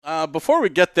Before we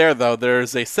get there, though,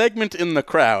 there's a segment in the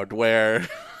crowd where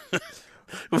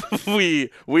we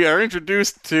are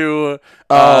introduced to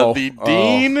the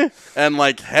dean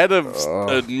and head of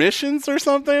admissions or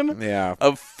something. Yeah.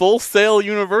 Of Full Sail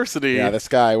University. Yeah, this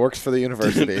guy works for the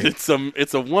university.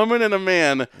 it's a woman and a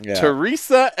man, Yeah.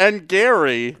 Teresa and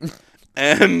Gary.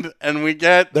 And we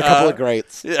get They're a couple of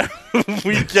greats. Yeah,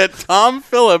 we get Tom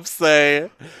Phillips say,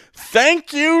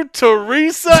 "Thank you,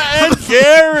 Teresa and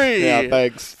Gary. Yeah,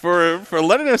 thanks for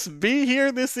letting us be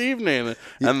here this evening."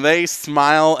 And they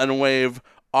smile and wave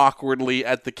awkwardly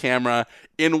at the camera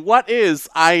in what is,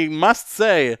 I must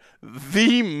say,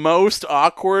 the most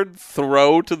awkward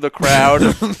throw to the crowd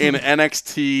in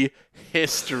NXT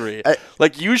history.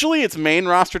 Usually it's main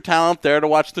roster talent there to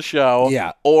watch the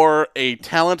show, or a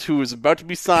talent who is about to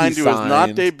be signed who has not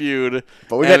debuted.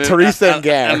 But we get Teresa and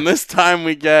Gary. And this time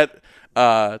we get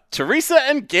Teresa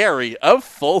and Gary of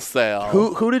Full Sail.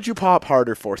 Who did you pop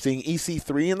harder for? Seeing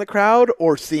EC3 in the crowd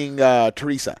or seeing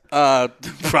Teresa?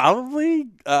 Probably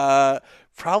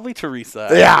Teresa.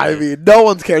 Yeah, I mean, no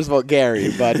one cares about Gary,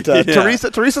 but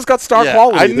Teresa's got star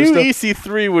quality. I knew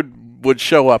EC3 would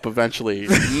show up eventually.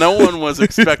 No one was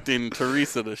expecting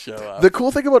Teresa to show up. The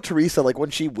cool thing about Teresa, when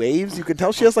she waves, you can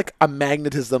tell she has a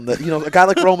magnetism that a guy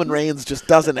like Roman Reigns just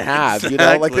doesn't have.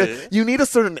 Exactly. You need a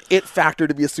certain it factor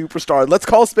to be a superstar. Let's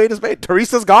call a spade a spade.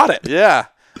 Teresa's got it. Yeah.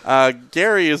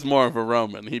 Gary is more of a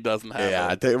Roman. He doesn't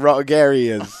have it. Gary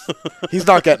is. He's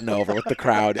not getting over with the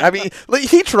crowd. I mean,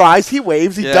 he tries, he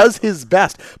waves, he does his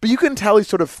best, but you can tell he's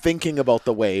sort of thinking about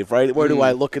the wave, right? Where do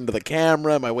I look into the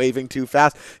camera? Am I waving too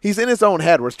fast? He's in his own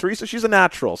head. Whereas Teresa, she's a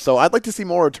natural. So I'd like to see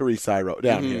more of Teresa. I wrote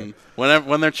down here.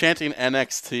 When they're chanting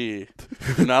NXT,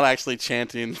 they're not actually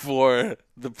chanting for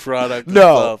the product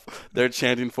No. itself. They're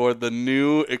chanting for the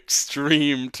new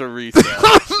extreme Teresa.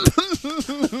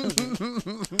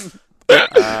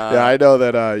 Yeah, I know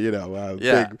that,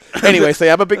 big. Anyway,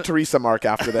 so I'm a big Teresa mark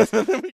after this.